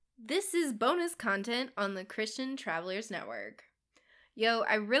This is bonus content on the Christian Travelers Network. Yo,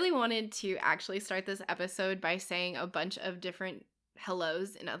 I really wanted to actually start this episode by saying a bunch of different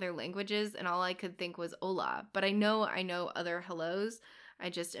hellos in other languages, and all I could think was hola. But I know other hellos. I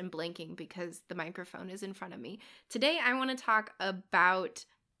just am blanking because the microphone is in front of me. Today, I want to talk about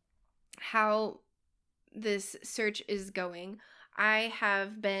how this search is going. I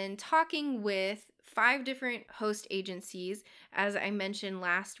have been talking with 5 different host agencies. As I mentioned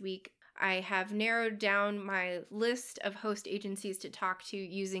last week, I have narrowed down my list of host agencies to talk to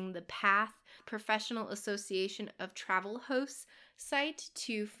using the PATH, Professional Association of Travel Hosts site,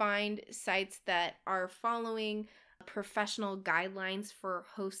 to find sites that are following professional guidelines for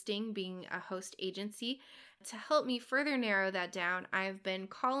hosting, being a host agency. To help me further narrow that down, I've been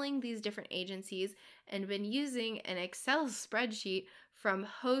calling these different agencies and been using an Excel spreadsheet from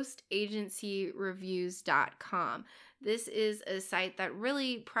hostagencyreviews.com. This is a site that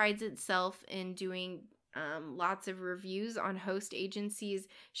really prides itself in doing lots of reviews on host agencies,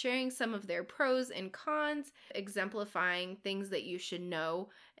 sharing some of their pros and cons, exemplifying things that you should know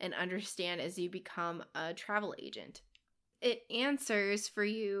and understand as you become a travel agent. It answers for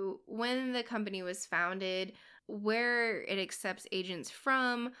you when the company was founded, where it accepts agents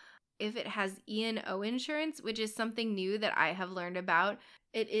from, if it has E&O insurance, which is something new that I have learned about.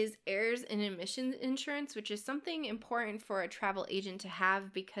 It is errors and omissions insurance, which is something important for a travel agent to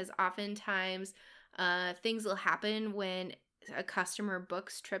have because oftentimes things will happen when a customer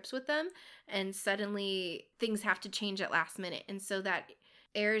books trips with them and suddenly things have to change at last minute. And so that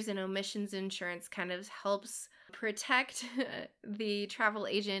errors and omissions insurance kind of helps protect the travel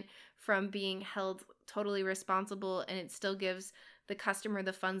agent from being held totally responsible, and it still gives the customer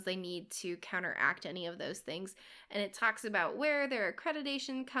the funds they need to counteract any of those things. And it talks about where their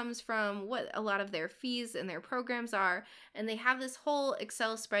accreditation comes from, what a lot of their fees and their programs are, and they have this whole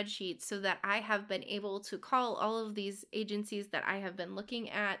Excel spreadsheet so that I have been able to call all of these agencies that I have been looking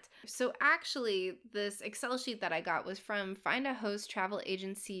at. So actually, this Excel sheet that I got was from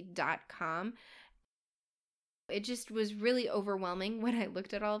findahosttravelagency.com. It just was really overwhelming when I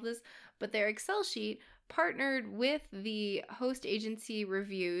looked at all of this, but their Excel sheet partnered with the host agency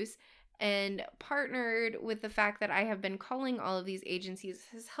reviews and partnered with the fact that I have been calling all of these agencies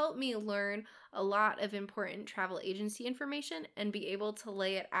has helped me learn a lot of important travel agency information and be able to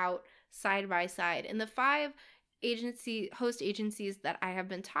lay it out side by side. And the 5 host agencies that I have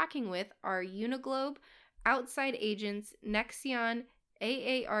been talking with are Uniglobe, Outside Agents, Nexion,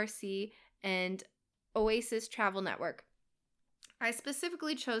 AARC, and Oasis Travel Network. I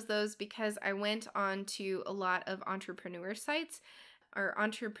specifically chose those because I went on to a lot of entrepreneur sites or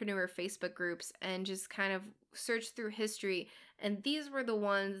entrepreneur Facebook groups and just kind of searched through history, and these were the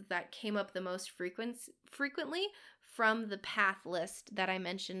ones that came up the most frequently from the PATH list that I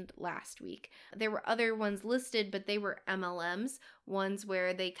mentioned last week. There were other ones listed, but they were MLMs, ones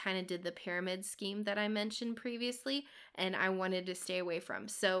where they kind of did the pyramid scheme that I mentioned previously, and I wanted to stay away from.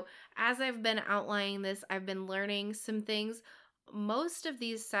 So as I've been outlining this, I've been learning some things. Most of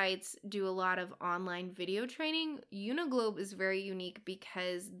these sites do a lot of online video training. Uniglobe is very unique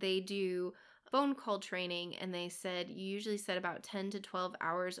because they do phone call training, and they said you usually set about 10 to 12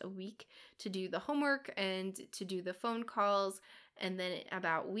 hours a week to do the homework and to do the phone calls, and then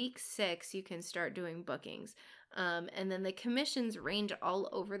about week 6 you can start doing bookings. And then the commissions range all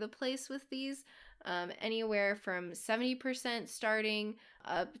over the place with these, anywhere from 70% starting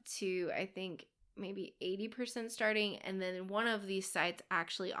up to, I think, maybe 80% starting, and then one of these sites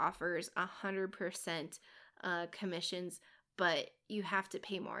actually offers 100% commissions, but you have to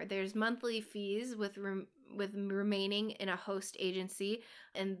pay more. There's monthly fees with remaining in a host agency,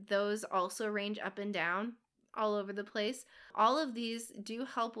 and those also range up and down all over the place. All of these do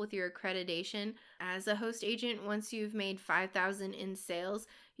help with your accreditation as a host agent. Once you've made $5,000 in sales,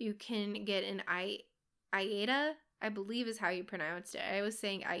 you can get an IATA, I believe is how you pronounced it. I was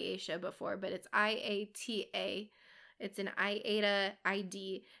saying IATA before, but it's IATA. It's an IATA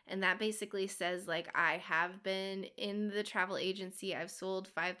ID, and that basically says, like, I have been in the travel agency, I've sold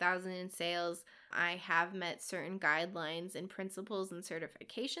 5,000 in sales, I have met certain guidelines and principles and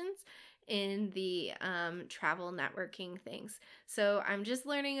certifications in the travel networking things. So I'm just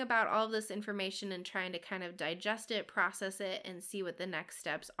learning about all of this information and trying to kind of digest it, process it, and see what the next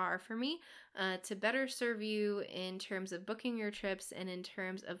steps are for me to better serve you in terms of booking your trips and in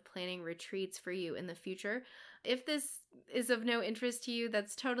terms of planning retreats for you in the future. If this is of no interest to you,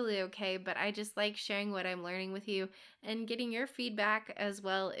 that's totally okay, but I just like sharing what I'm learning with you and getting your feedback as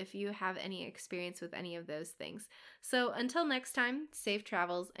well if you have any experience with any of those things. So until next time, safe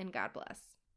travels and God bless.